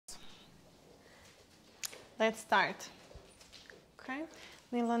let's start. Okay,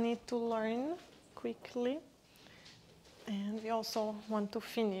 Nila need to learn quickly. And we also want to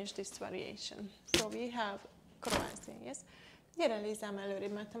finish this variation. So we have croisé, yes? Gyere Lizám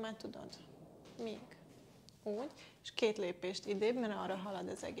előrébb, mert te már tudod. Még. Úgy. És 2 lépést idébb, mert arra halad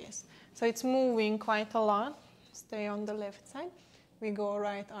az egész. So it's moving quite a lot. Stay on the left side. We go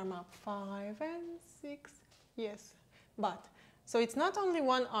right arm up. 5 and 6. Yes. But. So it's not only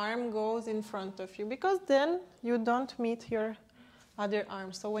one arm goes in front of you, because then you don't meet your other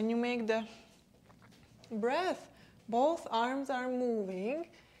arm. So when you make the breath, both arms are moving.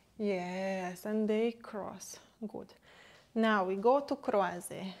 Yes, and they cross. Good. Now we go to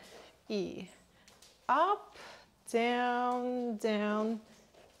croisé. E. Up, down, down,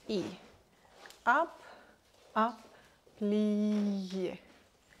 E. Up, up, plié.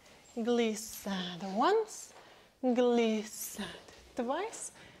 Glissade once, glissade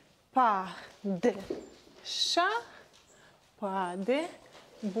twice. Pas de chat, pas de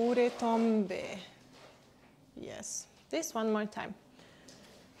bourré tombé. Yes, this one more time.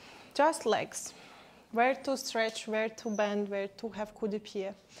 Just legs. Where to stretch, where to bend, where to have coup de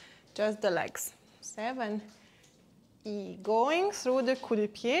pied. Just the legs. 7. E. Going through the coup de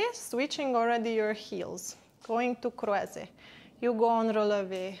pied, switching already your heels. Going to croisé. You go on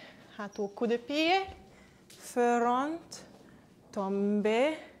relevé. To coup de pied, front,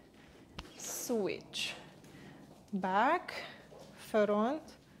 tombe, switch. Back, front,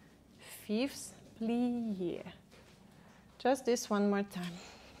 fifth, plié. Just this one more time.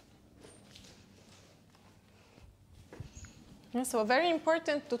 And so very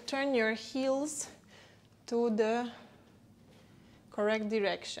important to turn your heels to the correct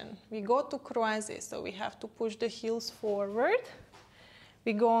direction. We go to croisé, so we have to push the heels forward.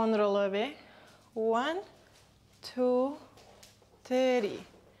 We go on relevé. 1, 2, 3.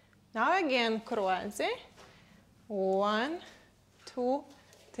 Now again croisé. 1, 2,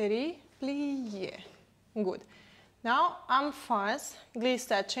 3, plié. Good. Now en face,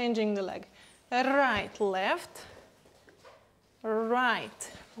 glissade, changing the leg. Right, left.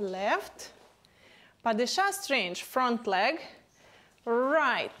 Right, left. Pas de chat, strange. Front leg.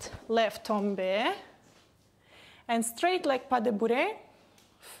 Right, left tombé. And straight leg, pas de bourré.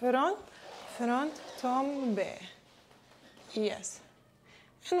 Front, front, tombé. Yes.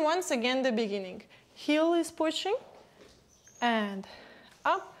 And once again the beginning. Heel is pushing. And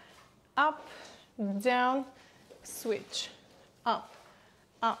up, up, down, switch. Up,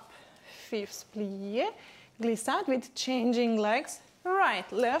 up, fifth plié. Glissade with changing legs.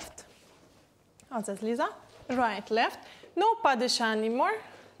 Right, left. Azaz Liza. Right, left. No pas de chat anymore.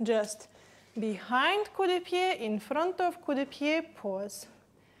 Just behind coup de pied, in front of coup de pied, pause.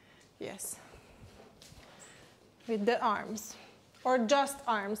 Yes. With the arms. Or just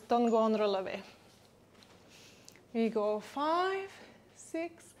arms. Don't go on relevé. We go 5,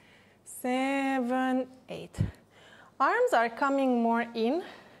 6, 7, 8. Arms are coming more in,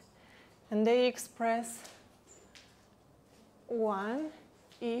 and they express 1,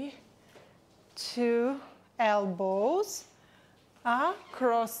 E, 2, elbows,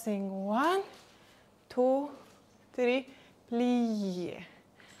 crossing 1, 2, 3, plié.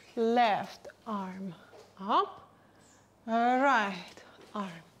 Left arm up, right arm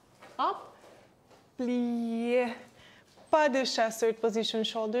up, plié. Pas de chat, third position,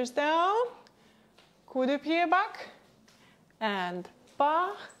 shoulders down, coup de pied back, and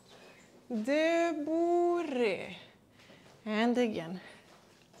pas de bourré. And again,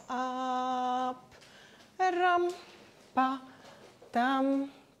 up, ram, pa,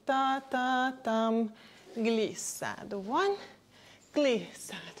 tam, ta, ta, tam, glissade 1,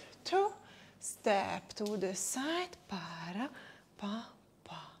 glissade 2, step to the side, para, pa,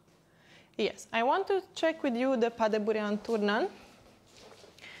 pa. Yes, I want to check with you the pas de bourré en tournant.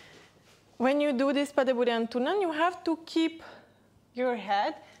 When you do this pas de bourré en tournant, you have to keep your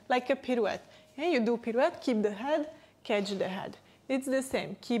head like a pirouette. Yeah, you do pirouette, keep the head, catch the head. It's the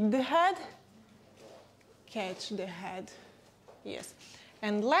same. Keep the head, catch the head. Yes.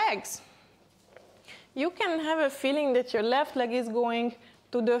 And legs. You can have a feeling that your left leg is going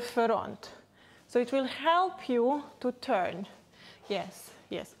to the front. So it will help you to turn. Yes,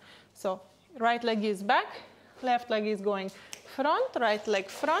 yes. So right leg is back, left leg is going front, right leg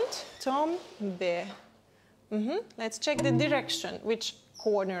front, tombe. Let's check the direction, which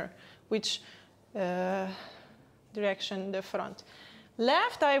corner, which direction the front.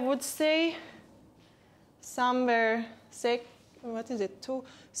 Left, I would say somewhere, what is it,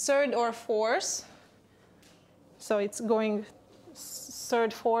 third or fourth. So it's going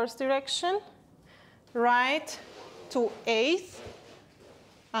third, fourth direction. Right to eighth,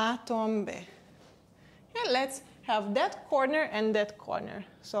 tombe. Yeah, let's have that corner and that corner.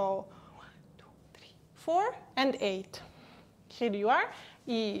 So 1, 2, 3, 4 and 8. Here you are.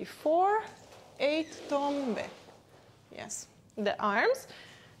 E4, 8 tombe. Yes. The arms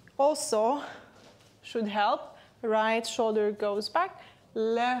also should help. Right shoulder goes back,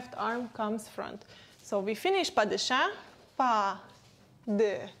 left arm comes front. So we finish pas de chat, pas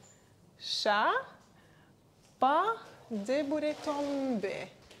de chat, pas de bourrée tombe.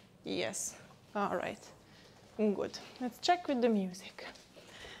 Yes. All right. Good. Let's check with the music.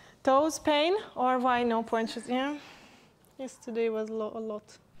 Toes pain or why no punches? Yeah. Yesterday was a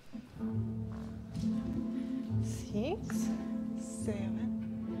lot. 6,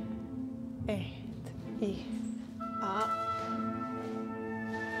 7, 8. E. Up.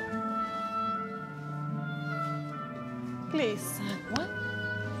 Glissade. 1,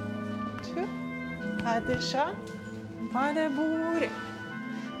 2. Pas de chat, pas de bourrée.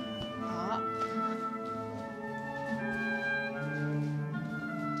 Up.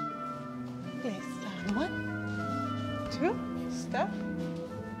 Glissade. 1, 2. Step.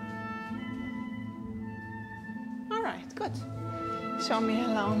 All right, good. Show me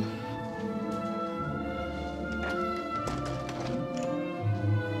alone.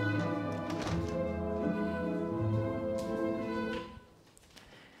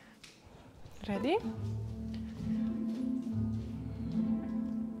 Ready?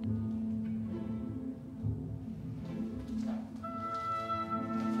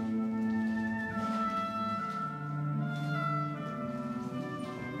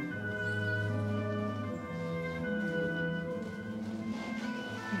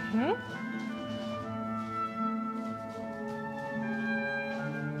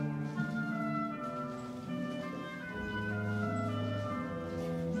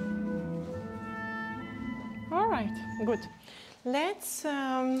 All right, good. Let's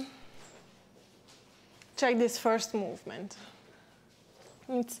check this first movement.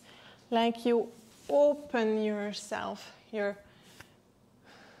 It's like you open yourself, your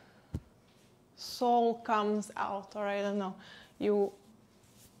soul comes out, or I don't know, you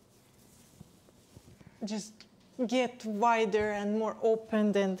just get wider and more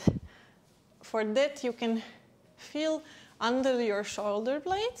open, and for that you can feel under your shoulder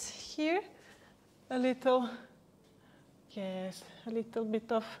blades here a little, yes, a little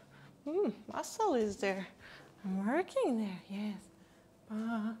bit of muscle is there. I'm working there, yes.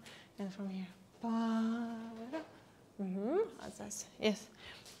 And from here, yes.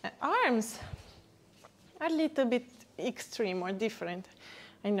 Arms are a little bit extreme or different,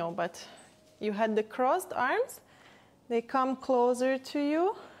 I know, but you had the crossed arms, they come closer to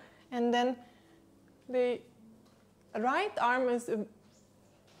you, and then the right arm is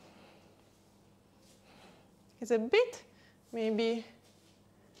a bit maybe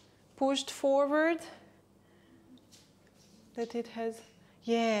pushed forward, that it has,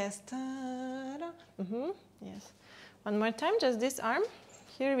 yes, yes. One more time, just this arm,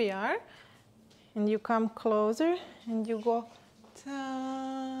 here we are, and you come closer and you go,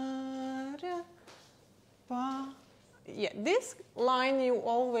 yeah, this line you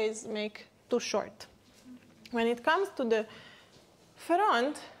always make too short. When it comes to the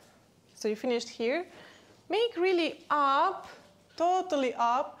front, so you finished here, make really up, totally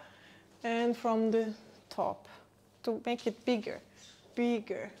up, and from the top to make it bigger,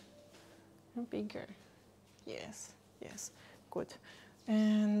 bigger, and bigger. Yes, yes, good.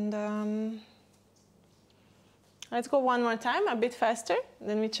 And let's go one more time, a bit faster,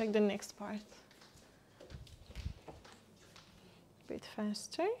 then we check the next part. A bit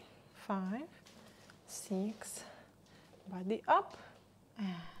faster, 5, 6, body up,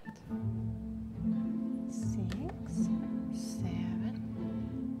 and 6, 7,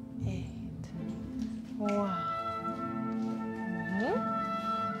 8, 1.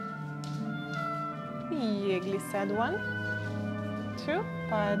 Glissade 1, 2,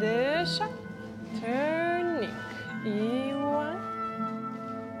 pas de chat, turning, E1,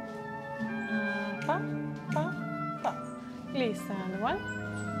 pas, pas, pas, glissade 1,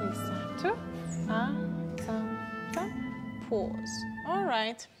 glissade 2, pause. All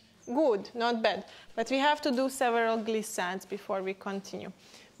right, good, not bad, but we have to do several glissades before we continue.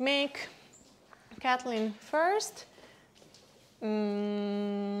 Make Kathleen first,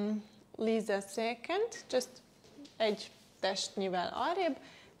 Lisa second, just egy testnyivel arrébb,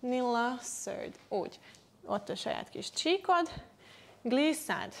 Nilla third, úgy, ott a saját kis csíkod,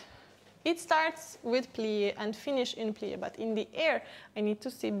 glissade. It starts with plie and finish in plie, but in the air I need to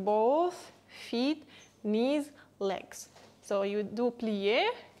see both feet, knees, legs. So you do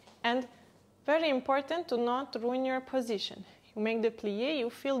plie, and very important to not ruin your position. You make the plie, you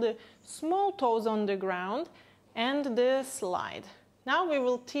feel the small toes on the ground and the slide. Now we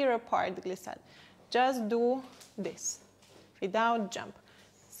will tear apart the glissade. Just do this, without jump.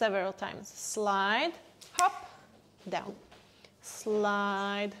 Several times. Slide, hop, down.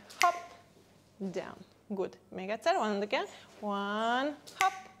 Slide, hop, down. Good. Még egyszer, one again. One,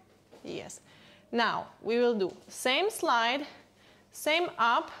 hop, yes. Now, we will do same slide, same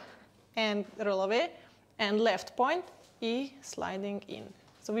up, and roll away, and left point, E sliding in.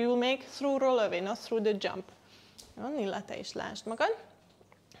 So we will make through roll away, not through the jump. Jó, Nilla, te is lásd magad.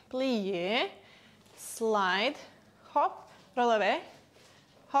 Plié, slide, hop, roll away,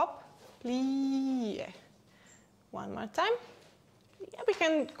 hop, plié. One more time. Yeah, we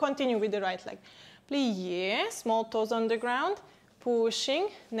can continue with the right leg. Plié, small toes on the ground, pushing,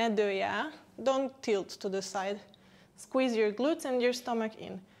 ne dőj el, don't tilt to the side. Squeeze your glutes and your stomach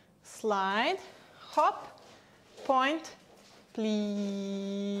in. Slide, hop, point,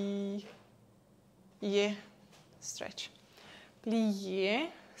 plie, stretch. Plie,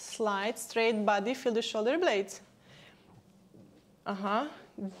 slide, straight body, feel the shoulder blades.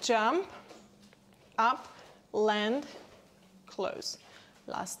 Jump, up, land, close.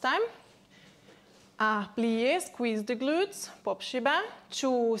 Last time. Plie, squeeze the glutes, popsiba,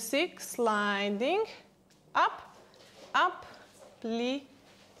 csúszik, sliding, up, plie.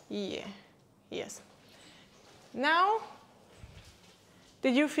 Yes. Now,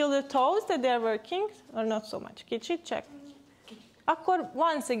 did you feel the toes that they're working or not so much? Kicsit, check. Akkor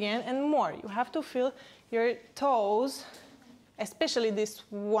once again and more. You have to feel your toes, especially this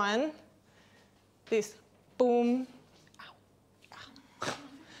one, this boom,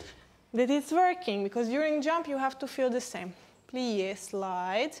 that it's working, because during jump you have to feel the same. Plie,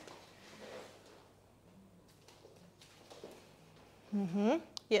 slide.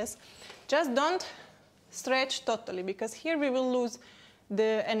 Yes. Just don't stretch totally, because here we will lose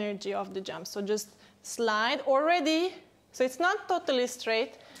the energy of the jump. So just slide already. So it's not totally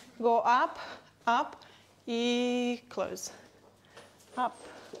straight. Go up, close. Up.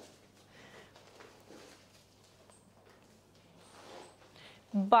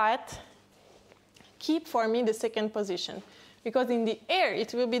 But keep for me the second position, because in the air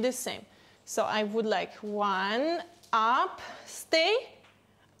it will be the same. So I would like one, up, stay,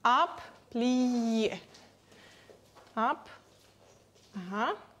 up, plie. Up,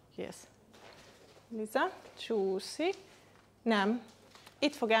 yes. Liza, csúszik. Nem,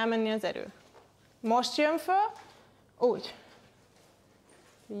 itt fog elmenni az erő. Most jön föl, úgy.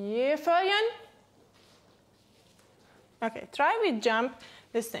 Följön. Okay, try with jump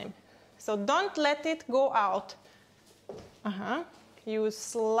the same. So don't let it go out. You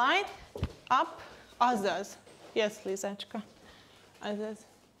slide up, azaz. Yes, Lizácska. Azaz.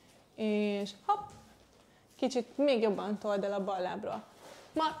 És hopp. Kicsit még jobban told el a bal lábról.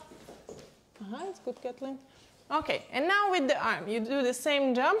 It's good, Kathleen. Okay, and now with the arm, you do the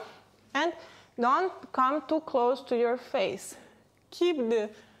same jump and don't come too close to your face. Keep the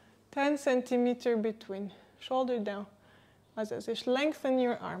 10 centimeter between. Shoulder down. Azaz, és lengthen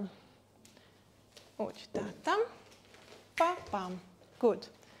your arm. Úgy, tátam, pa-pam. Good.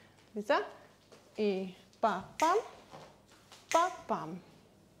 Liza, pa-pam, pa-pam.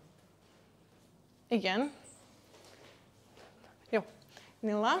 Igen. Jó.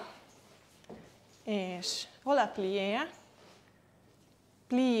 Nilla. És hol a plié-je?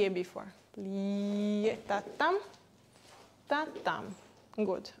 Plié before. Plié, tátam, tátam.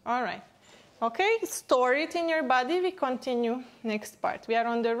 Good. All right. Okay, store it in your body. We continue next part. We are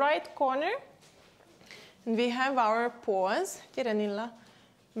on the right corner. And we have our pause. Gyere, Nilla,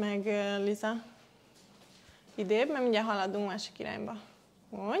 meg Liza. Idébb, mert mindjárt haladunk másik irányba.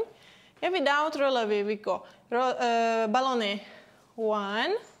 Úgy. Yeah, without roll away we go. Balloné.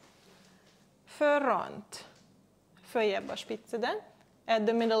 One. Front. Följebb a spicceden. At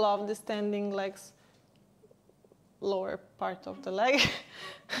the middle of the standing legs. Lower part of the leg.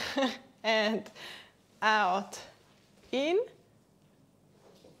 And out, in,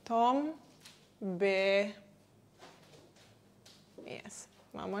 tombe. Yes,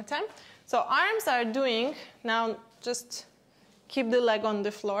 one more time. So arms are doing, now just keep the leg on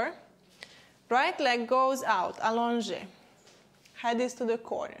the floor. Right leg goes out, allongé. Head is to the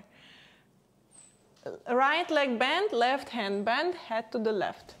corner. Right leg bend, left hand bend, head to the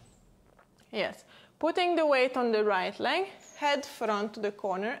left. Yes, putting the weight on the right leg. Head front to the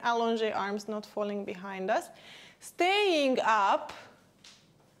corner, allongé arms not falling behind us. Staying up,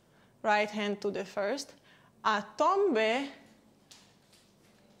 right hand to the first. A tombe,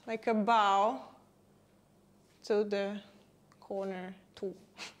 like a bow to the corner two.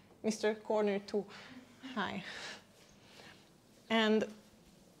 Mr. Corner two. Hi. And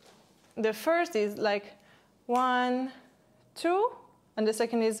the first is like 1, 2, and the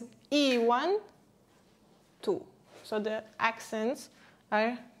second is E1, 2. So the accents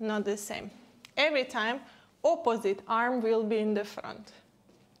are not the same. Every time, opposite arm will be in the front.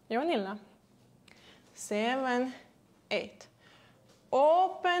 Jó, Nilla? 7, 8.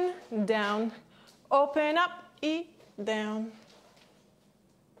 Open, down. Open up, E, down.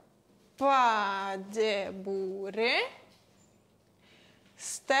 Pas de bourrée.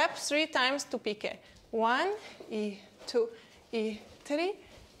 Step 3 times to piqué. 1, E, 2, E, 3,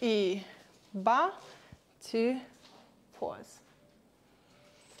 E, bas, 2, pause.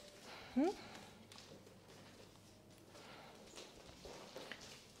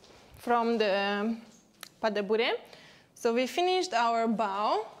 From the pas de bourrée. So we finished our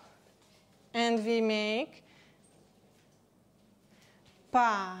bow and we make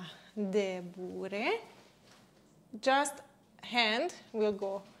pas de bourrée. Just hand will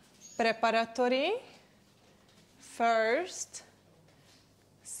go preparatory, first,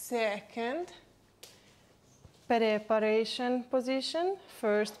 second, preparation position,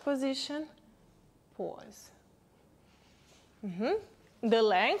 first position, pause. The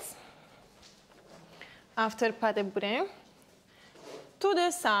legs, after pas de bourrée, to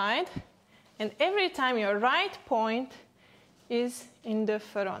the side, and every time your right point is in the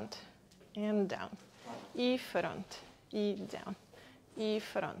front, and down, E front, E down, E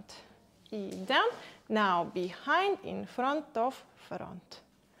front, E down, now behind, in front of front.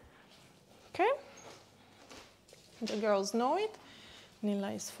 Okay? The girls know it.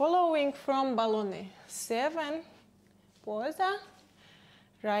 Nilla is following from Ballet. 7, pause,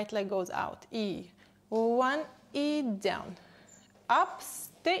 right leg goes out, E, 1, E down, up,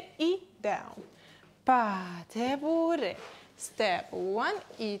 stay, E down, pas de bourrée, step 1,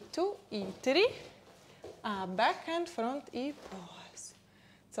 E2, E3, back and front, E, pause.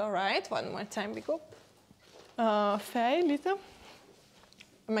 It's all right, one more time we go. Fej, Lita,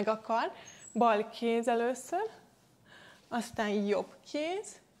 meg a kar, bal kéz először, aztán jobb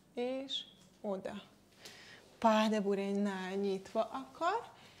kéz, és oda. Pas de bourrée-nál nyitva a kar,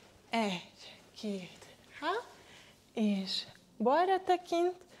 1, 2, 3, és balra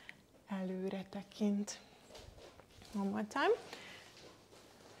tekint, előre tekint. One more time.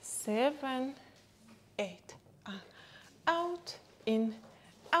 7, 8. Out,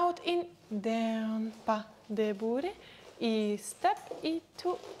 in, down, pas de bourrée. E step,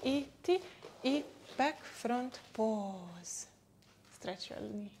 E2, E3, E back, front, pause. Stretch your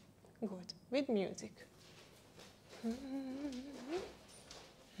knee. Good. With music.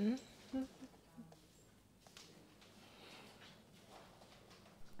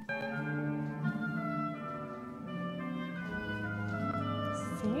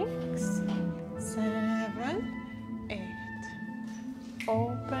 Six, 7, 8.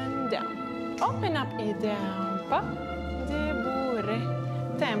 Open, down. Open up, E down. Pas de bourrée.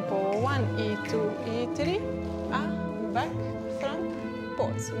 Tempo 1, E2, E3. Back, front,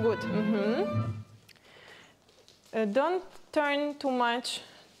 pause. Good. Don't turn too much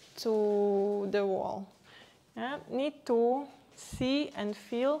to the wall. Need to see and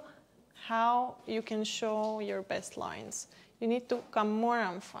feel how you can show your best lines. You need to come more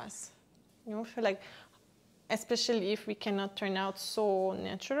emphasis. You know, feel like, especially if we cannot turn out so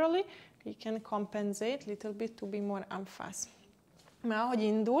naturally, we can compensate a little bit to be more emphasis. Már ahogy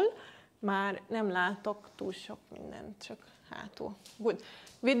indul, már nem látok túl sok mindent, csak hátul. Good.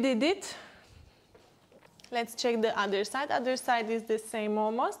 We did it. Let's check the other side. Other side is the same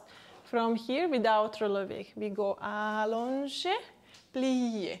almost. From here, without relevé, we go allongé,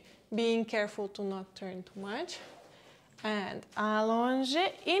 plié, being careful to not turn too much. And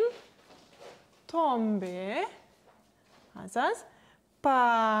allongé, in, tombé, azaz,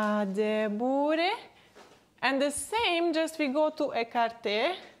 pas de bourrée. And the same, just we go to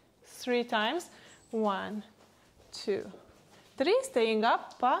écarté 3 times. 1, 2, 3, staying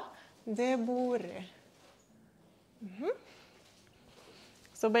up, pas de bourrée.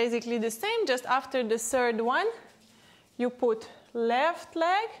 So basically the same, just after the third one, you put left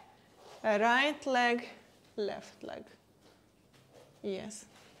leg, right leg, left leg. Yes.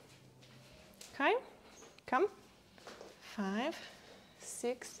 Okay, come. 5,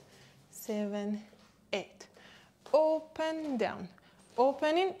 6, 7, 8. Open, down.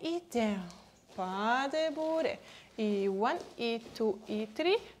 Open in, E down. Pas de bourrée. E1, E2,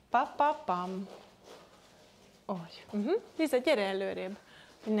 E3, pa, pa, pam. Liza, gyere előrébb,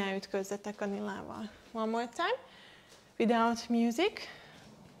 hogy ne ütközzetek a Nillával. One more time. Without music.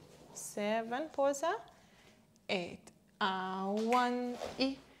 7, pause. 8. 1,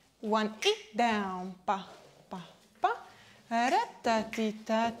 E, 1, E, down. Pa, pa, pa.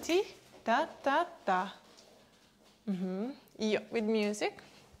 Ra-ta-ti-ta-ti, ta-ta-ta. Yeah, with music.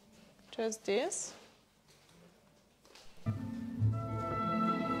 Just this.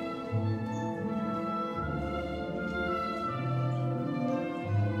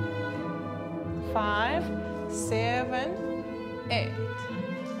 5, 7, 8.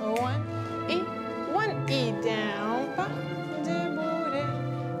 1 E down, pa de bure,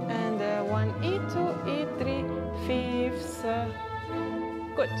 and 1 E, 2 E, 3 fifths.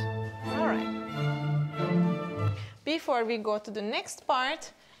 Good. All right. Before we go to the next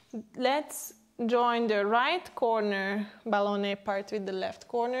part, let's join the right corner ballonnet part with the left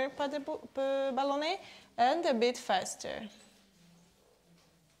corner pas de ballonnet, and a bit faster.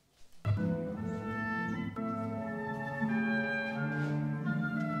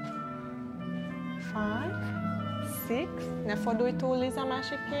 5, 6, ne fordulj túl, Liza,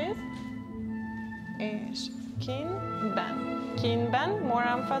 másik kéz, és kinben, more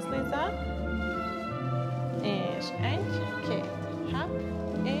emphasis, Liza, és 1, 2, hop,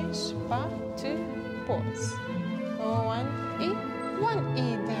 és pa, 2, pause, 1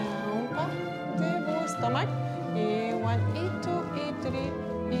 E down, pa, de stomach, 1 E, 2 E, 3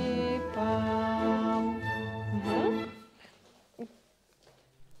 E, pa.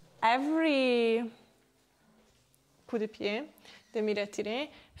 Every coup de pied, demi-retiré,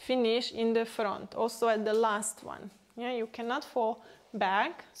 finish in the front, also at the last one. Yeah, you cannot fall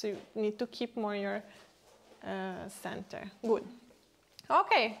back, so you need to keep more your center. Good.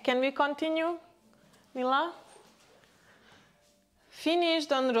 Okay, can we continue, Mila?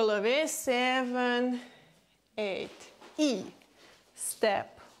 Finished on relevé, 7, 8, E.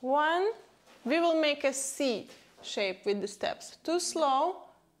 Step 1, we will make a C shape with the steps. 2 slow,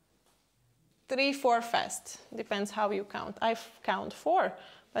 3, 4 fast, depends how you count. I count 4,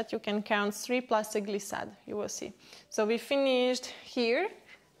 but you can count 3 plus a glissade, you will see. So we finished here,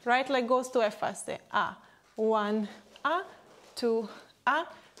 right leg goes to F fast, A, 1, A, 2, A,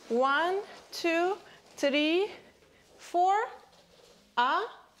 1, 2, 3, 4, A,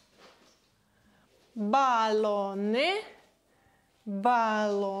 ballonnet,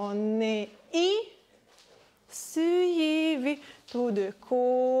 ballonnet, E, suivi to the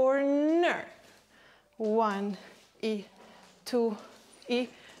corner. 1 E, 2 E,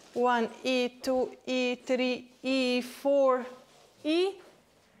 1 E, 2 E, 3 E, 4 E,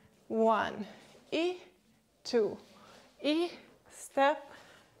 1 E, 2 E, step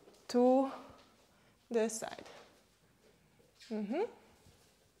to the side.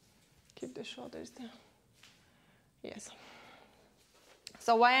 Keep the shoulders down. Yes.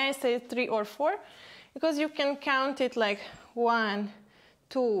 So why I say 3 or 4? Because you can count it like 1,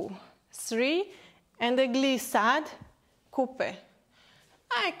 2, 3, and a glissade, coupe.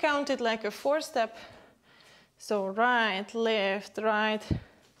 I count it like a 4-step. So right, left, right,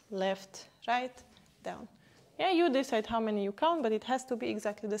 down. Yeah, you decide how many you count, but it has to be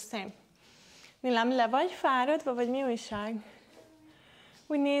exactly the same. Nilám, le vagy fáradva, vagy mi újság?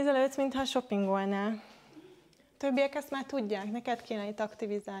 Úgy nézelődsz, mintha shoppingolnál. Többiek ezt már tudják, neked kéne itt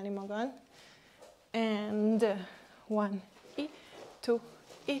aktivizálni magad. And 1 E, 2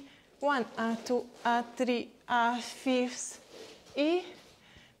 E, 1 A, 2 A, 3 A, fifths E,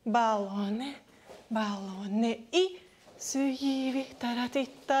 ballonnet, ballonnet E, suivi,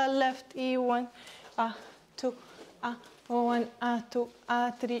 taratita, left E, 1 A, 2 A, 1 A, 2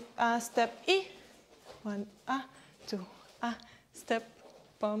 A, 3 A, step E, 1 A, 2 A, step,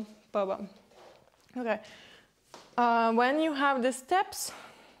 bum, bum, bum. Okay. When you have the steps,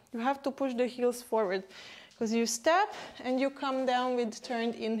 you have to push the heels forward because you step and you come down with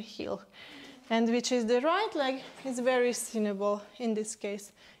turned in heel. And which is the right leg is very cinnable in this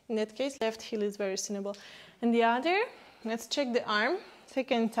case. In that case, left heel is very cinnable. And the other, let's check the arm.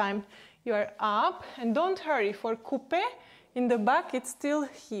 Second time, you are up and don't hurry. For coupe, in the back, it's still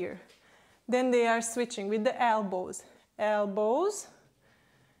here. Then they are switching with the elbows. Elbows,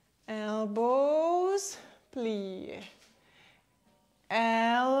 elbows, plie.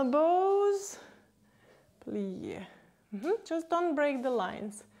 Elbows, plie. Just don't break the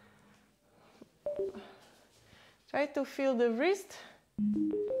lines. Try to feel the wrist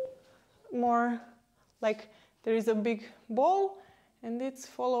more like there is a big ball and it's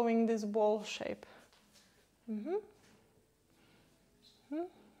following this ball shape.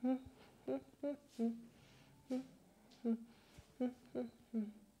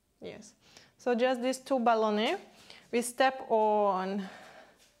 Yes. So just these 2 ballonnets. We step on,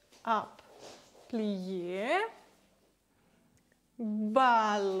 up, plié,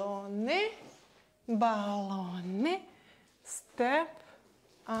 ballonnet, ballonnet, step,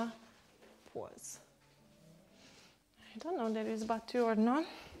 pause. don't know there is batu or not.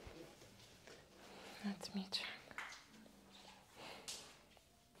 Let me check.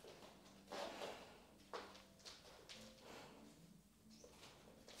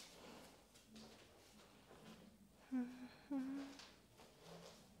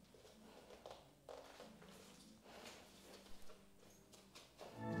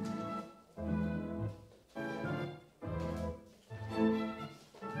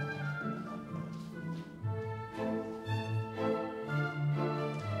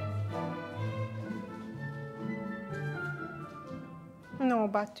 No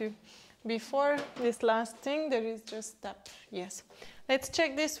batu. Before this last thing, there is just step. Yes. Let's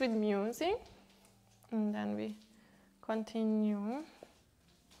check this with music. And then we continue.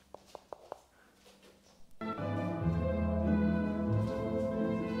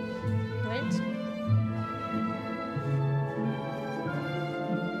 Wait.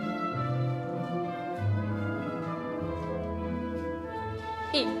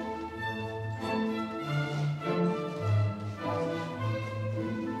 E.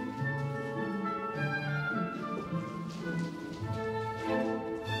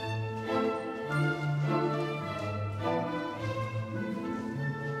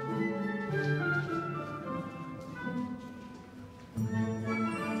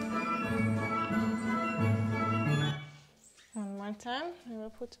 Time. I will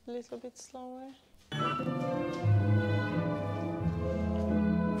put a little bit slower.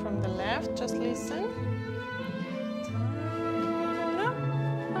 From the left, just listen.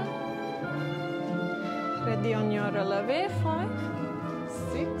 Ready on your releve. 5,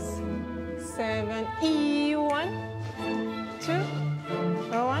 6, 7. E. 1, 2,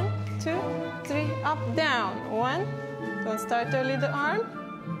 1, 2, 3. Up, down. 1. Don't start early the arm.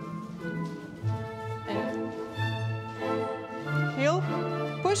 Heel,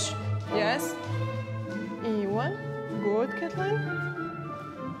 push, yes. E1, good, Kathleen.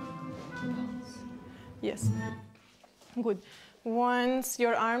 Yes, good. Once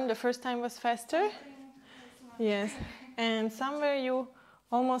your arm, the first time was faster. Yes, and somewhere you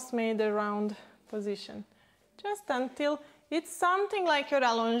almost made a round position. Just until it's something like your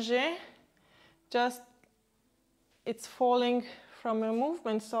allongé, just it's falling from a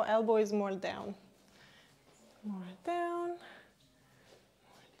movement, so elbow is more down. More down.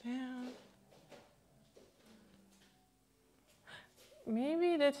 Down.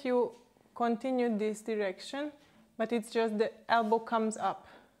 Maybe that you continue this direction, but it's just the elbow comes up.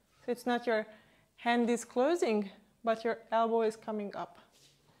 So it's not your hand is closing, but your elbow is coming up.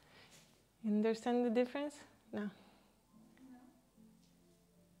 You understand the difference? No.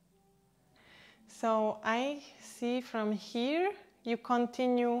 So I see from here, you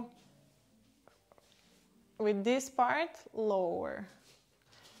continue with this part lower.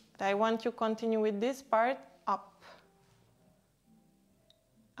 I want you to continue with this part up.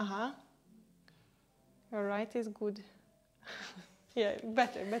 Your right is good. Yeah,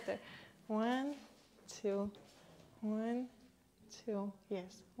 better, better. 1, 2, 1, 2.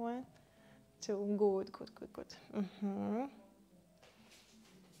 Yes, 1, 2. Good, good, good, good.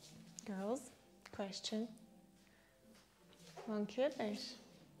 Girls, question. Van kérdés?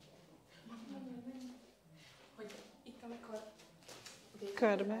 Hogy itt amikor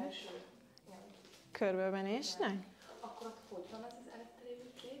Körbemenésnek? Akkor ott hogy van az előtte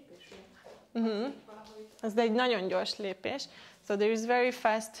lévő lépés? Ez egy nagyon gyors lépés. So there is very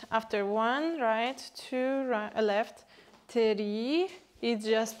fast, after 1, right, 2, right, left, 3, it's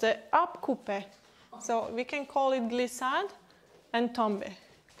just up coupé. So we can call it glissade and tombe.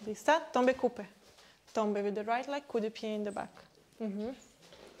 Glissade, tombe, coupé. Tombe with the right leg, coup de pied in the back.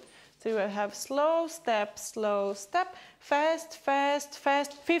 So you will have slow step, fast, fast,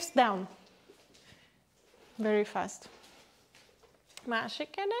 fast, fifth down. Very fast. Másik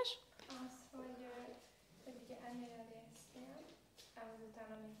kérdés? Az, hogy ugye ennél a résznél, azután,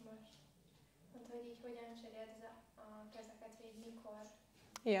 amit most mondta, hogy így hogyan cseréld a kezeket végig, mikor?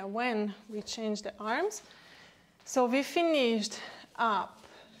 Yeah, when we change the arms. So we finished up,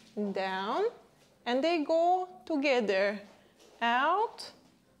 down, and they go together. Out,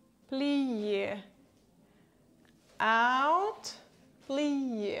 plié. Out,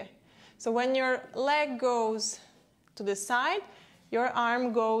 plié. So when your leg goes to the side, your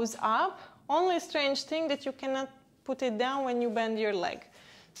arm goes up. Only strange thing that you cannot put it down when you bend your leg.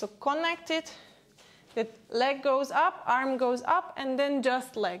 So connect it, that leg goes up, arm goes up, and then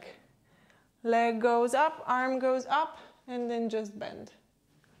just leg. Leg goes up, arm goes up, and then just bend.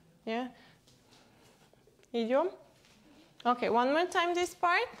 Yeah? Így jó? Okay, one more time this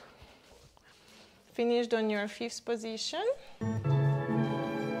part. Finished on your fifth position.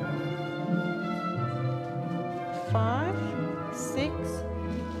 5,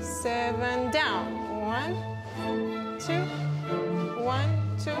 7, down. 1, 2,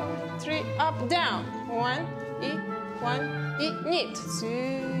 1, 2, 3, up, down. 1, E, 1, E, neat.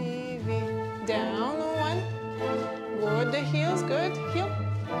 Suivi, down, 1. Good, the heels, good, heel.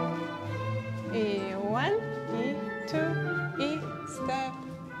 E1, E2, E, step,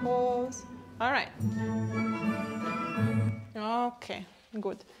 pause. All right. Okay,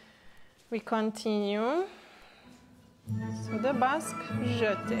 good. We continue. So de basque,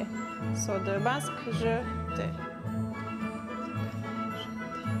 jeté. So de basque, jeté.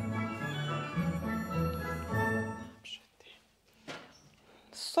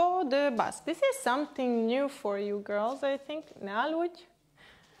 So de basque. This is something new for you girls, I think. Ne aludj.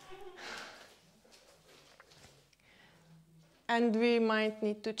 And we might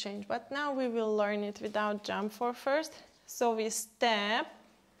need to change, but now we will learn it without jump for first. So we step,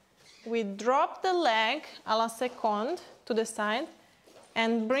 we drop the leg à la seconde to the side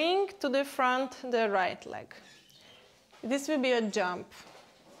and bring to the front the right leg. This will be a jump.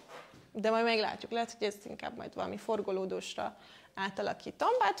 De majd meglátjuk, lehet, hogy ezt inkább majd valami forgolódósra átalakítom.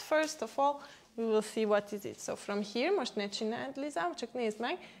 But first of all, we will see what is it. So from here, most ne csináld, Liza, csak nézd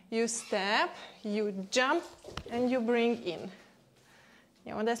meg. You step, you jump, and you bring in.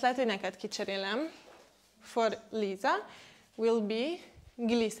 Jó, de ezt lehet, hogy neked kicserélem. For Liza, will be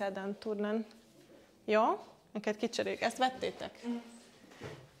glissade turnen. Jó? Neked kicseréljük. Ezt vettétek?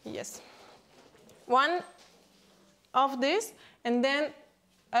 Yes. One of this, and then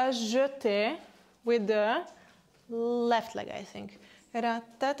a jeté with the left leg, I think.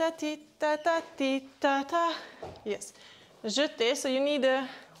 Ra-ta-ta-ti-ta-ta-ti-ta-ta. Yes. Jeté, so you need a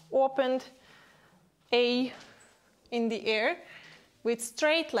opened A in the air with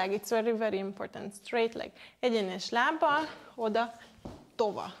straight leg. It's very, very important. Straight leg. Egyenes lábbal, oda,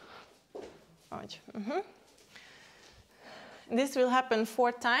 tova. Ahogy. This will happen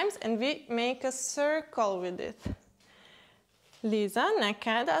 4 times, and we make a circle with it. Liza,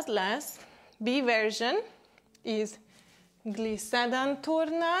 neked az lesz. B version is glissade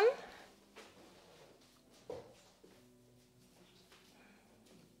turnen.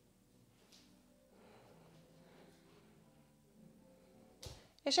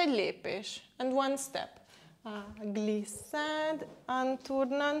 És egy lépés. And one step. Glissade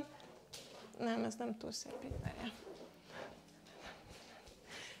turnen. Nem, ez nem túl szép.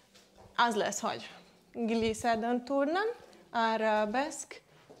 Az lesz, hogy glissade turnen, arabesque,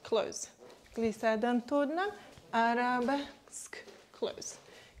 close. Glissade turnen, arabesque, close.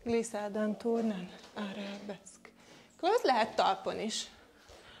 Glissade turnen, arabesque, close. Lehet talpon is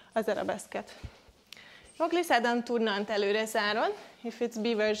az arabesket. A glissade turnant előre zárod. If it's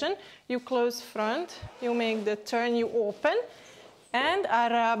B version, you close front, you make the turn, you open, and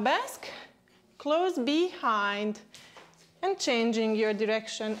arabesque, close behind, and changing your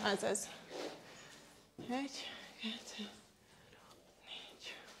direction as is. 1, 2, 3, 4.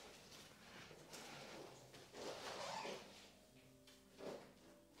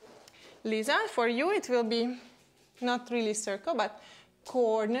 Liza, for you it will be not really circle, but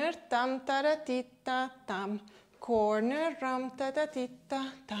corner, tam, tara, tita, tam. Corner, ram, ta, ta,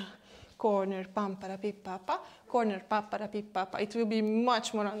 tita, ta. Corner, pam, para, pip, papa. Corner, pa, para, pip, papa. It will be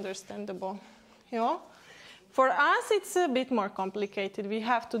much more understandable. Yeah? For us, it's a bit more complicated. We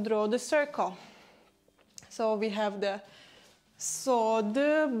have to draw the circle. So we have the saut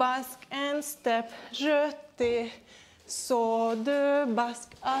de basque and step, jeté. Saut de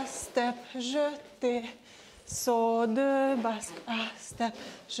basque, a step, jeté. Saut de basque, a step,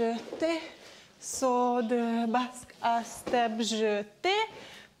 jeté. Saut de basque, a step, jeté.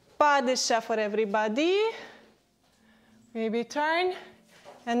 Pas de chat for everybody. Maybe turn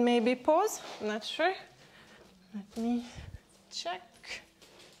and maybe pause. I'm not sure. Let me check.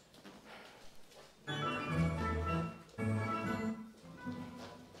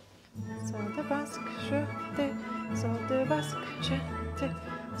 Saut de basque, jeté. Saut de basque, jeté.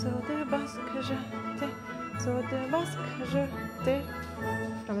 Saut de basque, jeté. Saut de basque, jeté.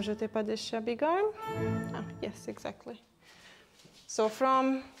 From jeté pas de chat, big arm. Ah, yes, exactly. So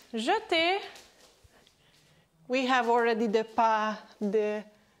from jeté, we have already the pas de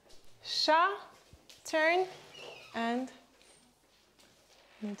chat, turn, and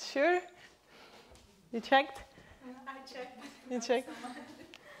not sure. You checked? I checked. You checked?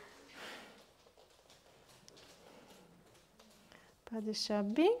 Pas de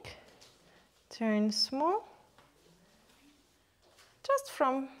chat big, turn small. Just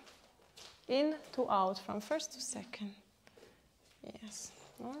from in to out, from first to second. Yes,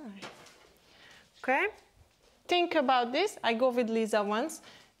 all right. Okay, think about this. I go with Liza once,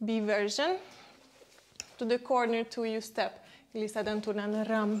 B version. To the corner 2 you step. Lisa dan turnando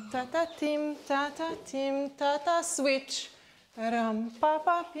ram ta ta tim ta ta switch. Ram pa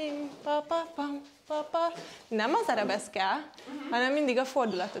pa pim pa pa pam pa pa. Nem az arabeszkel, hanem mindig a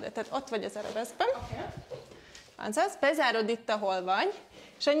fordulatodat. Tehát ott vagy az arabeszkben. Azaz, bezárod itt, ahol vagy,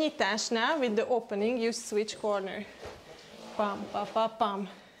 és a nyitásnál, with the opening, you switch corner. Pam pa pa pam.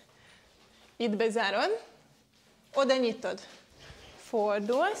 Itt bezárod, oda nyitod.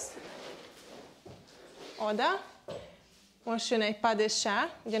 Fordulsz, oda. Most jön egy pas de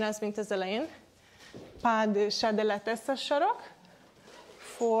chat, ugyanaz, mint az elején. Pas de chat, de letesz a sarok.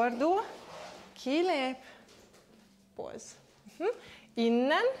 Fordul, kilép, poz.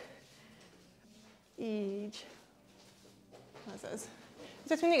 Innen, így. Azaz.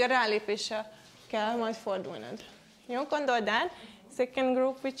 Tehát mindig a rálépéssel kell majd fordulnod. Jó, gondold át. Second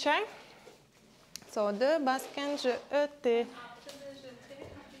group we check. So, de, basken, je, te.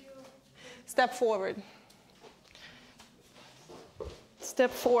 Step forward.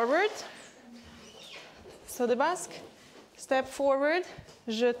 Step forward. So the basque. Step forward.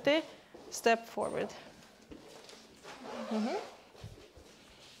 Jeter. Step forward.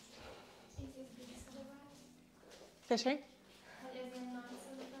 Tessék?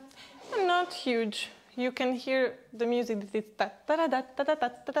 Not huge. You can hear the music.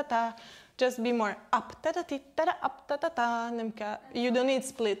 Just be more up. Up. You don't need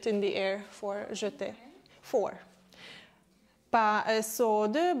split in the air for jeter. 4. Pas, so,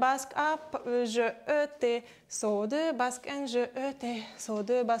 de, basque, up, je, te, so, de, basque, and je, te, so,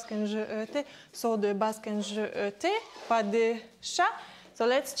 de, basque, and je, te, so, de, basque, and je, te, pas de, chat. So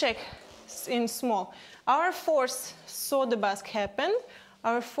let's check in small. Our force, so de basque happened.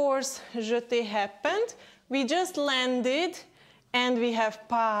 Our force, je, te happened. We just landed and we have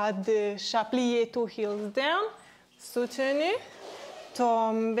pas de chat, plié 2 heels down, soutenu,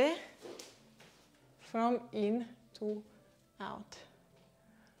 tombe, from in to out.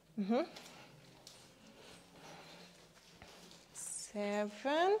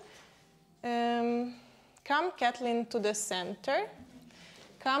 7. Come, Kathleen, to the center.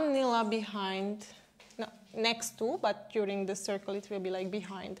 Come, Nila, behind. No, next to, but during the circle it will be like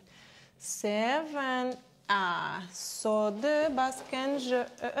behind. 7. So de basque and je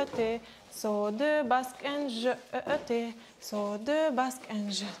te. So de basque and je te. So de basque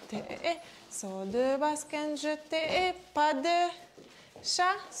and je te. So de basque and je te. Pas de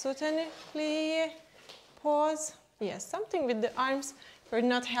chat. Soutenu, plié, pause. Yes, something with the arms are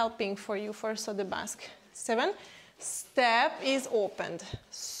not helping for you for saut de basque. 7. Step is opened.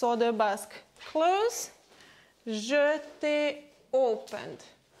 Saut de basque close. Jeté opened.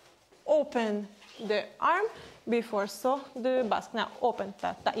 Open the arm before saut de basque. Now open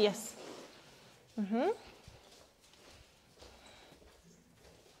that. Yes.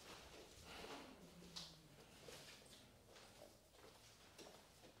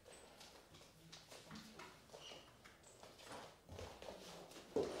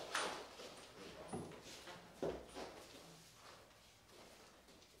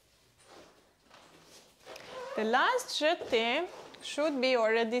 The last jeté should be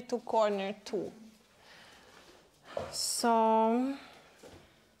already to corner 2. So,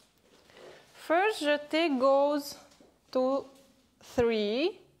 first jeté goes to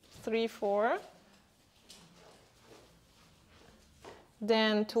 3, 4,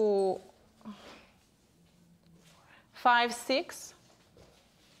 then to 5, 6,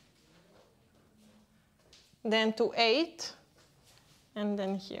 then to 8, and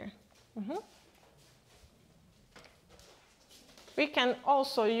then here. We can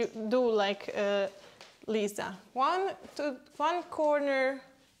also do like Lisa. One corner.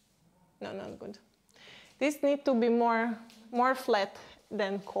 No, not good. This needs to be more flat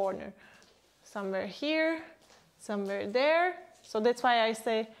than corner. Somewhere here, somewhere there. So that's why I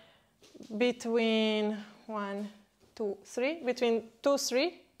say between 1, 2, 3. Between 2,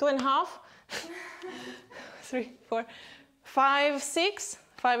 3, 2.5. 3, 4, 5, 6,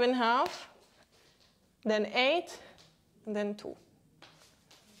 5.5. Then 8, and then 2.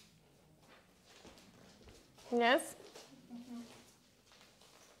 Yes?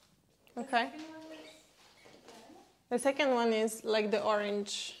 Okay. The second one is like the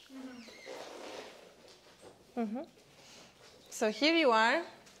orange. So here you are,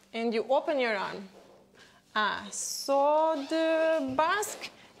 and you open your arm. Saut de basque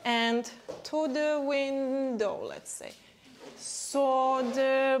and to the window, let's say. Saut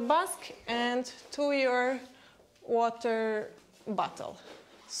de basque and to your water bottle.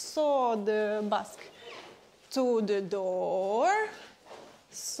 Saut de basque to the door.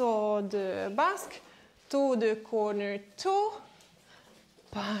 Saut de basque to the corner 2.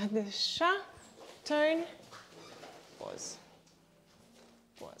 Pas de chat. Turn. Pause.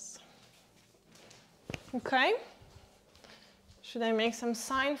 Okay. Should I make some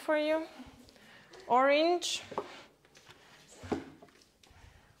sign for you? Orange,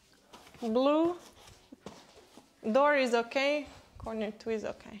 blue, door is okay, corner 2 is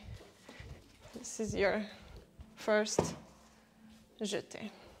okay. This is your first jeté.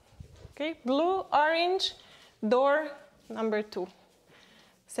 Okay, blue, orange, door, number 2.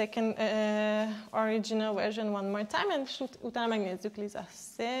 Second original version one more time, and utána megnézzük, Liza.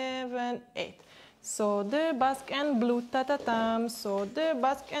 7, 8. So the basque and blue ta-ta-tam, so the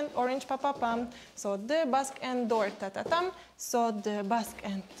basque and orange pa-pa-pam, so the basque and door ta-ta-tam, so the basque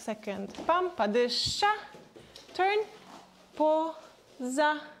and second pam, pas de chat, turn,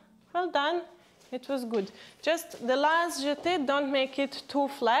 posa. Well done, it was good. Just the last jeté, don't make it too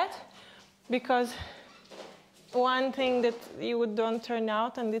flat, because one thing that you don't turn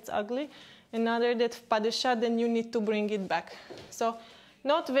out and it's ugly, another that pas de chat, then you need to bring it back. So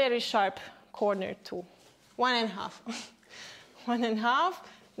not very sharp. Corner 2, 1.5. 1.5,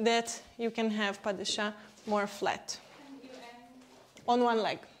 that you can have pas de chat more flat. On one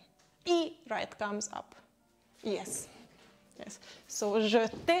leg. E, right comes up. Yes. Yes. So,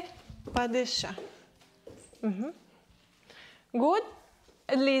 jeté, pas de chat. Good.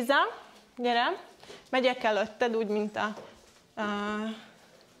 Liza, gyere. Megyek előtted, úgy, mint a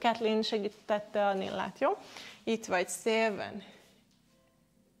Kathleen segítette a Nillát, jó? Itt vagy 7,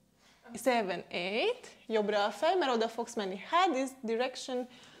 8, jobbra a fej, mert oda fogsz menni. Head is direction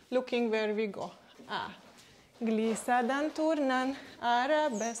looking where we go. Glissade tournan,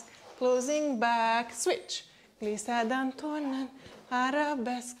 arabesque, closing back, switch. Glissade tournan,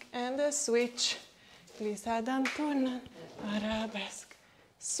 arabesque, and a switch. Glissade tournan, arabesque,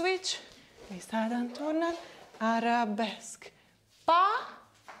 switch. Glissade tournan, arabesque. Pas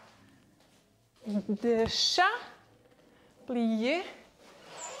de chat, plié.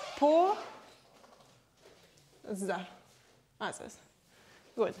 Poza. Azaz.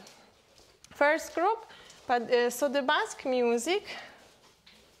 Good. First group, but so the Basque music.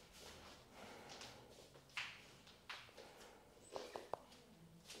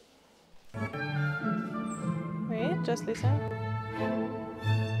 Wait, just listen.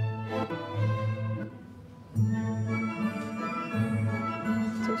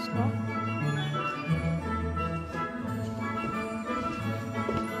 Too slow.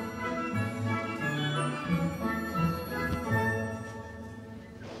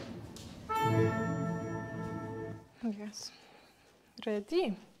 Yes.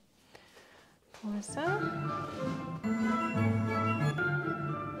 Ready? Pause.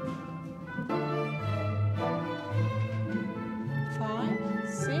 5,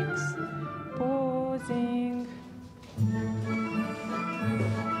 6, pausing.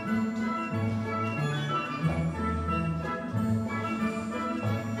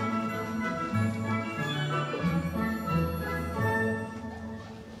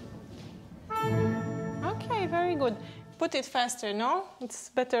 Okay, very good. Put it faster, no? It's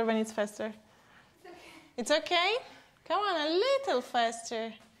better when it's faster. It's okay? Come on, a little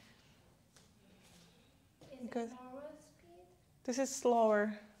faster. Is it normal speed? This is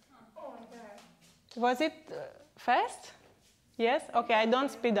slower. Oh my god. Was it fast? Yes? Okay, I don't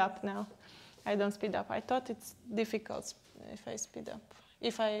speed up now. I don't speed up. I thought it's difficult if I speed up,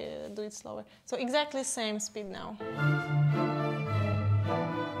 if I do it slower. So exactly same speed now.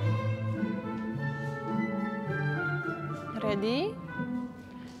 Ready?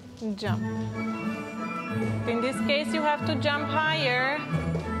 Jump. In this case, you have to jump higher.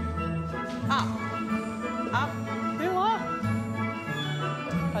 Up. Up.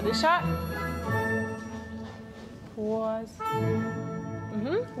 Pas de chat. Pause.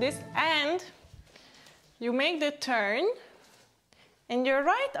 This end, you make the turn, and your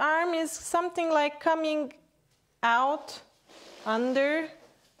right arm is something like coming out under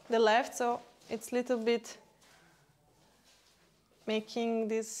the left, so it's a little bit making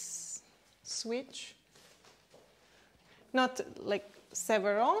this switch. Not like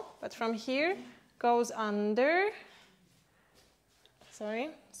several, but from here goes under.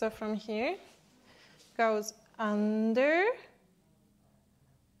 Sorry, so from here goes under.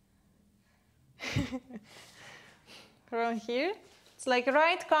 From here, it's like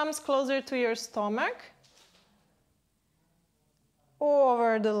right comes closer to your stomach.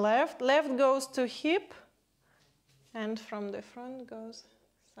 Over the left, left goes to hip, and from the front goes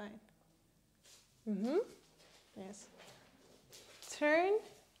side. Yes. Turn,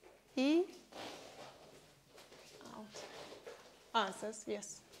 E, out.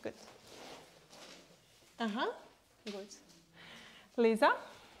 Yes, good. Good. Liza?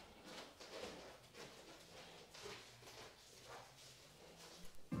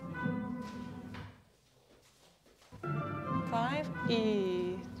 5,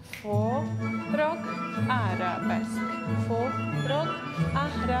 I, forok, arabeszk, forok,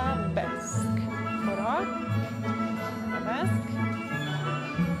 arabeszk, forog, arabeszk.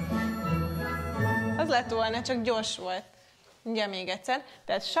 Az lett volna, csak gyors volt. Ugye még egyszer.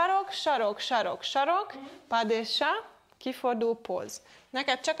 Tehát sarok, sarok, sarok, sarok, padésa, kifordul, póz.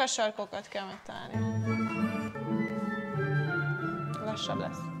 Neked csak a sarkokat kell megtalálni. Lassabb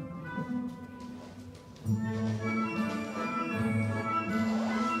lesz.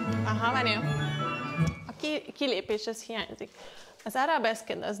 Aha, várjál. A kilépés, ez hiányzik. Az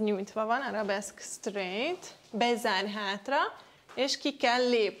arabeszked az nyújtva van, arabeszk straight, bezár hátra, és ki kell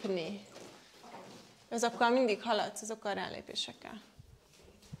lépni. Azokkal mindig haladsz, azokkal a rálépésekkel.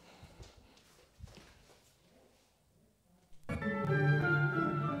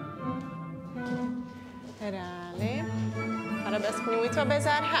 Rálép. Arabeszk nyújtva,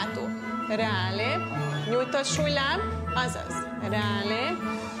 bezár hátul. Rálép. Nyújtott súlyláb, azaz. Rálép.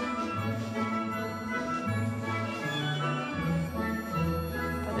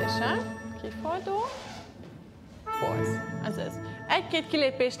 Padesa. Kifordul. Póz. Azaz. Egy-két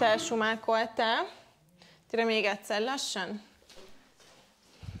kilépést elsumákoltál. Tire még egyszer lassan.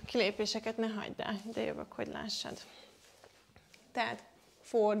 Kilépéseket ne hagyd el, de jövök, hogy lássad. Tehát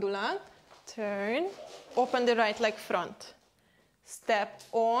fordulat, turn, open the right leg front. Step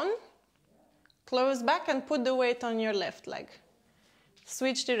on, close back and put the weight on your left leg.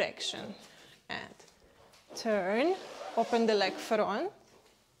 Switch direction. And turn, open the leg front.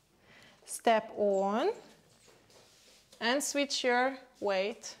 Step on and switch your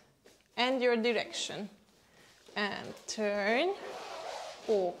weight and your direction. And turn,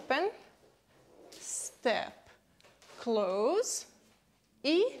 open, step, close,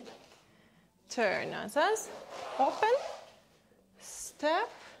 I, turn, azaz, open, step,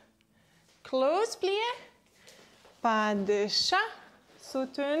 close, plié, pas de chat,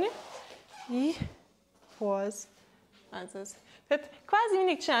 soutenu, I, pause, azaz. Tehát kvázi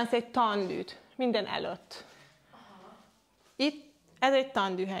mindig csinálsz egy tandűt, minden előtt. Itt, ez egy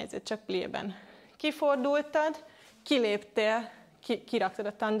tandű helyzet, csak pliében. Kifordultad, kiléptél, kiraktad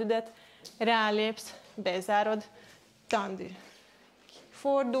a tandüdet, rálépsz, bezárod, tandű.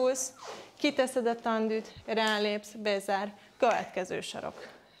 Fordulsz, kiteszed a tandűt, rálépsz, bezár, következő sarok.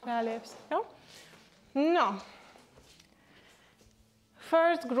 Rálépsz, jó? No.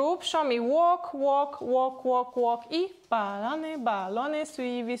 First group, show me walk, walk, walk, walk, walk, I, ballone, ballone,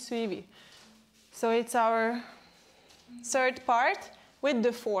 suivi, suivi. So it's our third part with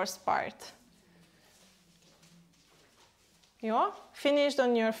the fourth part. Jó? Finished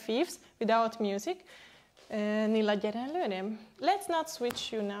on your fifth without music. Nilla, gyere előrém. Let's not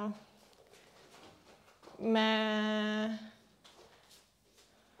switch you now.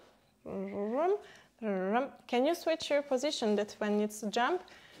 Can you switch your position that when it's a jump,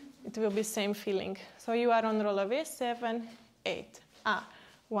 it will be same feeling. So you are on roll away, 7, 8.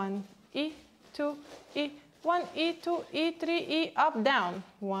 1, E, 2, E, 1, E, 2, E, 3, E, up, down.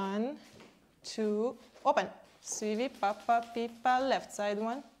 1, 2, open. Suivi, papa, pipa, left side,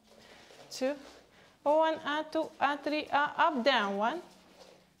 1, 2, 1, A2, A3, A, up, down, 1,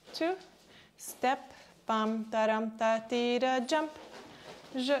 2, step, pam, taram, ta, tira, jump,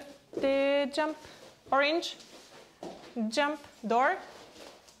 je, te, jump, orange, jump, door,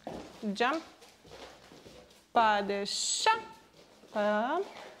 jump, pas de chat, pam,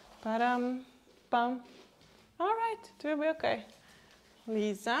 param, pam. All right, it will be okay.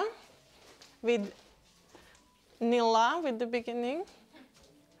 Lisa, with Nilla, with the beginning.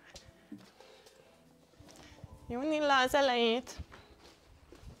 Jó, Nilla, az elejét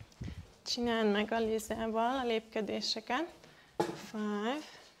csináld meg a Lizával a lépkedéseket. 5,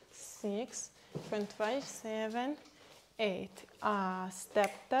 6, front 5, 7, 8.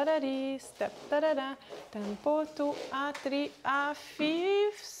 Step, tarari, step, tarara, tempo 2, A3,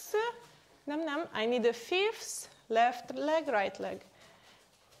 A5. Nem, I need a fifth, left leg, right leg.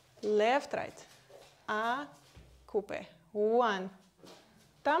 Left, right. A, coupe. 1,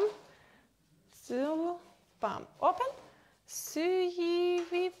 tam, 2, pam. Open.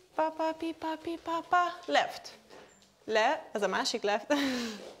 Suivi, papa, pipa, papa, left. Az a másik left.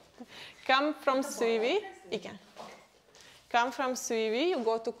 Come from suivi. Igen. Come from suivi, you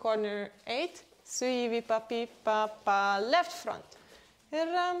go to corner 8. Suivi, papi, papa, left front.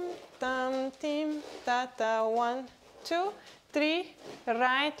 Ram, tam, tim, tata, 1, 2, 3,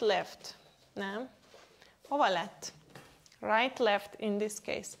 right, left. Nem. Hova lett? Right, left in this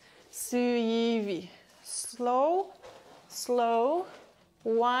case. Suivi. Slow, slow.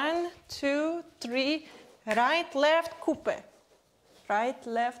 1, 2, 3. Right, left, coupe. Right,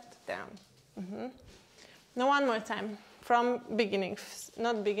 left, down. Now one more time. from beginning,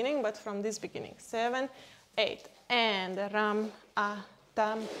 not beginning, but from this beginning. 7, 8, and ram, a,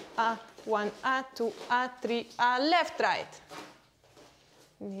 tam, a, 1, a, 2, a, 3, a, left, right.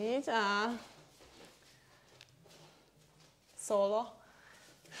 These are solo.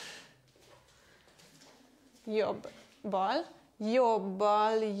 Jobb, bal, jobb,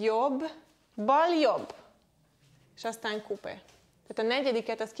 bal, jobb, bal, jobb. És aztán kupé. Tehát a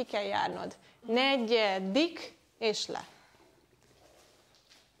negyediket azt ki kell járnod. Negyedik, és le.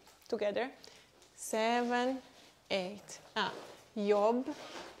 Together. 7, 8. Jobb,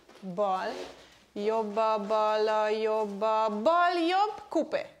 bal, jobba, bala, jobba, bal, jobb,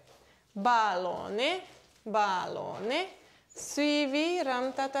 kupé. Balone, balone, suivi,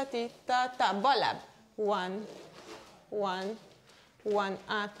 ram, ta, ta, ti, ta, ta, balab. 1, 1, 1,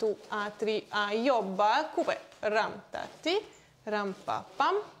 a, 2, a, 3, a, jobb, bal, kupé. Ram, ta, ti, ram, pa,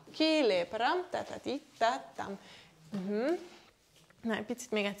 pam, kilép, ram, ta, ta, ti, ta, tam. Na, egy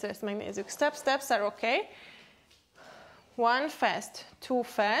picit még egyszer ezt megnézzük. Steps are okay. 1 fast, 2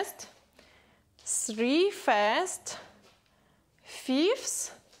 fast, 3 fast,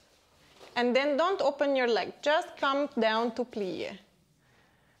 5th, and then don't open your leg. Just come down to plie.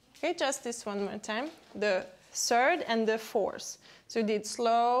 Okay, just this one more time. The third and the fourth. So you did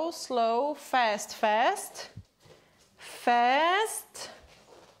slow, slow, fast, fast, fast,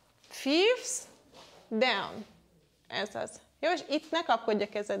 5th, down. Ez az. Jó, és itt ne kapkodj a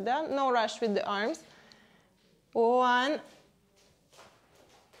kezeddel. No rush with the arms. 1,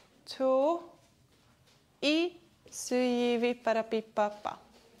 2, I, suivi, parapi, papa.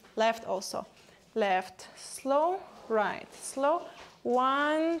 Left also. Left, slow, right, slow.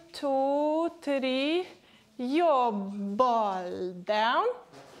 1, 2, 3, jobb, bal, down.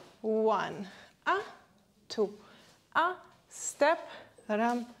 1, a, 2, a, step,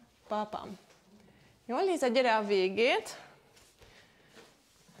 ram, papam. Jó, Liza, gyere a végét.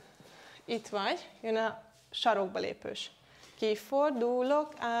 Itt vagy, jön a sarokba lépős.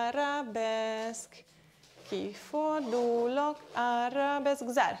 Kifordulok, arabeszk. Kifordulok, arabeszk,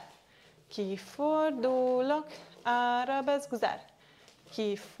 zár. Kifordulok, arabeszk, zár.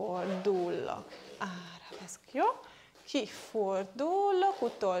 Kifordulok, arabeszk, jó? Kifordulok,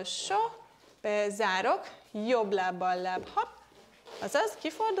 utolsó, bezárok, jobb lábbal láb, hopp. Azaz,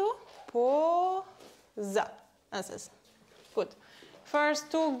 kifordul, póza. Azaz. Good. First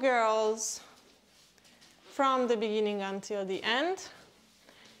 2 girls from the beginning until the end.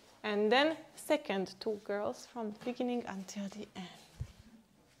 And then second 2 girls from the beginning until the end.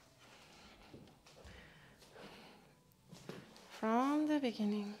 From the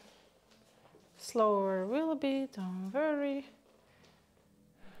beginning. Slower will be, don't worry.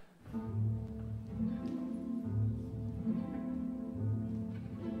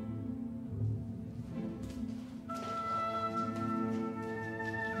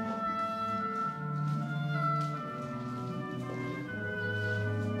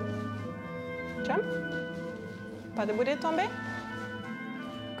 Jump. Pas de bout de tomber.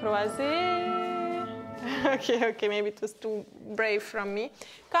 Croisé. Okay, maybe it was too brave from me.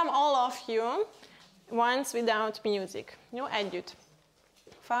 Come all of you, once without music. Jó, együtt.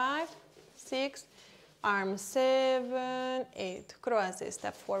 5, 6, arm 7, 8. Croisé,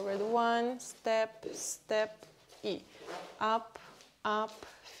 step forward 1, step, step, E. Up, up,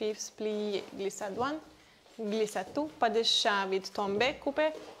 5th plie, glissade 1, glissade 2, pas de chat vide tomber,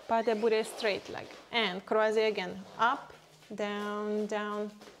 coupé, pas de bourré straight leg. And croisé again, up, down,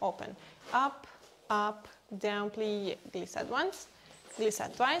 down, open. Up, up, down, plie, glissade once,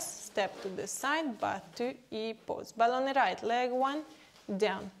 glissade twice, step to the side, bas tu, E, pose. Ballon right, leg 1,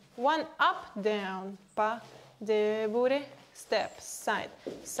 down. 1 up, down, pas de bourré, step, side,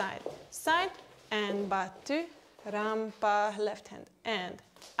 side, side, and bas tu, rampa, left hand, and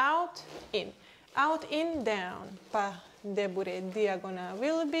out, in, down, pas de bourré, diagonal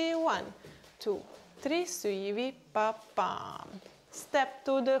will be 1, 2, 3, suivi, pa, pam. Step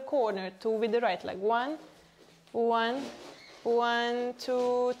to the corner, 2 with the right leg, 1, 1, 1,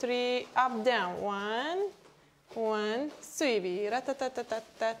 2, 3, up, down, 1, 1, suivi,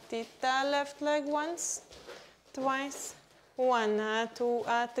 ratatatatata, left leg once, twice, 1, 2,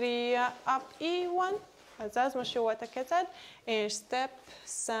 3, up, E, 1, azaz, most jó volt a kezed, és step,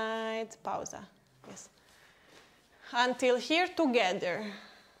 side, pauza. Yes. Until here together.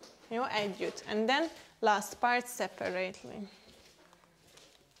 Jó, együtt. And then last part separately.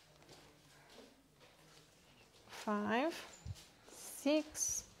 5,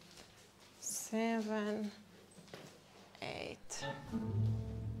 6, 7, 8.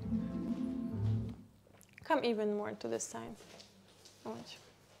 Come even more to the side. Úgy.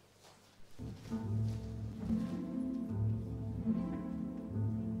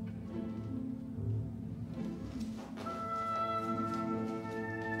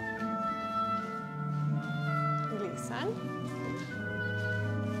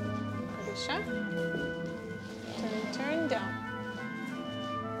 Tisha. Turn down.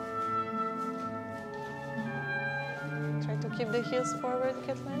 Try to keep the heels forward,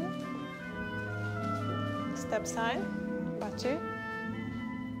 Kathleen. Step side, batu.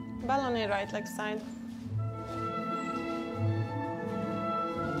 Ballonnet right leg side.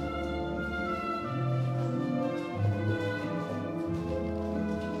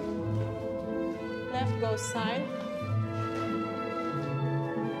 Left goes side.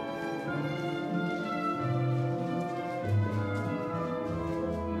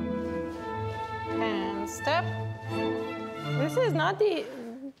 And step. This is not the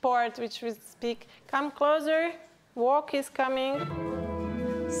part which we speak. Come closer. Walk is coming.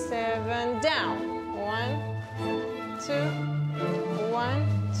 7 down. 1, 2,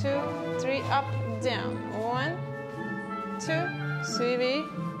 1, 2, 3, up, down. 1, 2, suivi.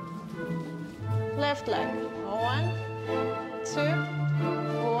 Left leg. 1, 2,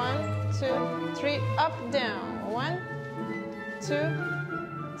 1, 2, 3, up, down. 1,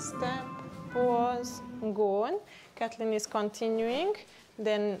 2, step, pause, good. Kathleen is continuing.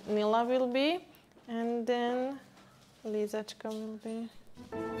 Then Nila will be, and then Lizachka will be.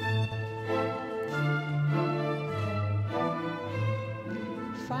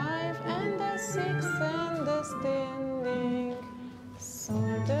 Five and the 6 and the standing. So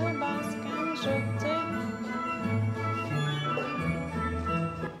the basque and jeté.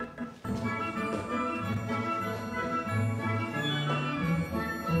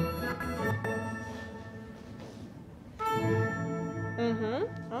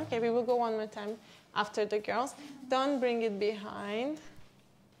 Okay, we will go one more time after the girls. Don't bring it behind.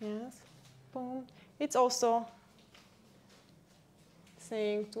 Yes, boom. It's also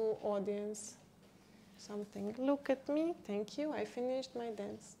saying to audience something. Look at me, thank you, I finished my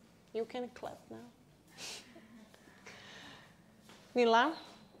dance. You can clap now. Nila.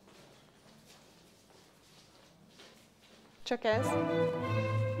 Csak ez.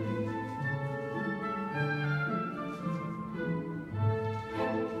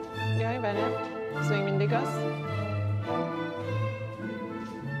 Jaj, várjál, ez még mindig az.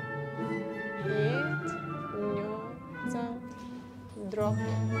 7, 8, drop.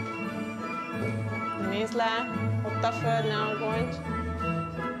 Nézd le, ott a föld, ne aggódj.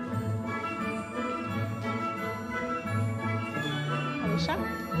 Alisha,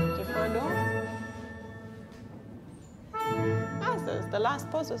 kifordul. The last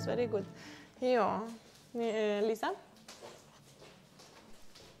pose was very good. Jó. Lisa?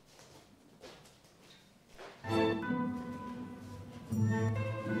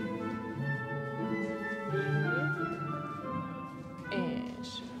 És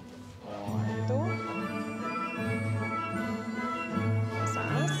fordul.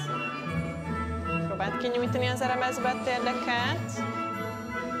 Száz. Próbáld kinyújtani az eremezbe a térdeket.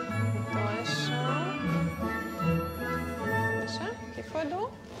 Utolsó. Kifordul.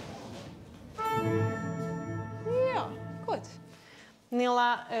 Yeah, good.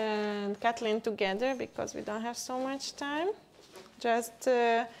 Nila and Kathleen together because we don't have so much time. Just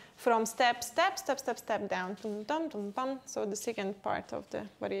from step, step, step, step, step down. Tum, tum, tum, pum. So the second part of the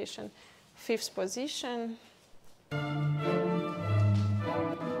variation. 5th position.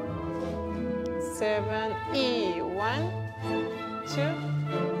 7, E. 1, 2,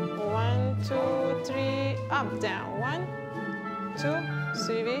 1, 2, 3, up, down. 1, 2,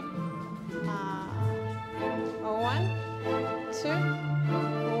 suivi. 1, 2,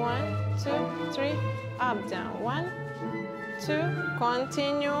 1, 2, 3, up, down. 1, 2,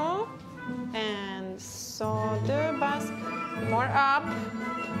 continue, and so the basque, more up.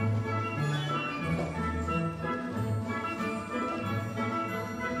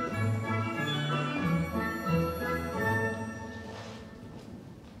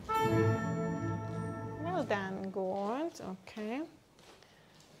 Well done, good, okay.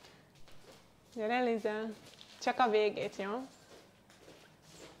 Gyere, Liza, csak a végét, jó?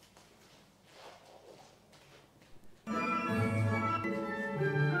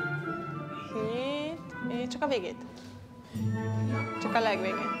 Csak a végét. Csak a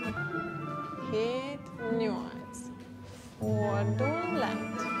legvégén. 7, 8. Fordul,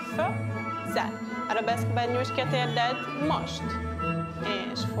 lent, föl, zár. Arabeszkben nyújts ki a térded most.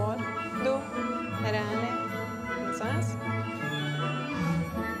 És fordul, rálé. Ez az.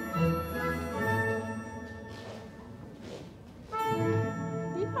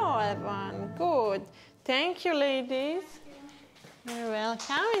 Jól van, good. Thank you, ladies. You're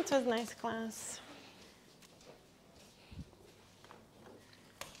welcome. It was nice class.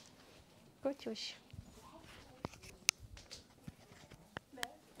 Kutyus.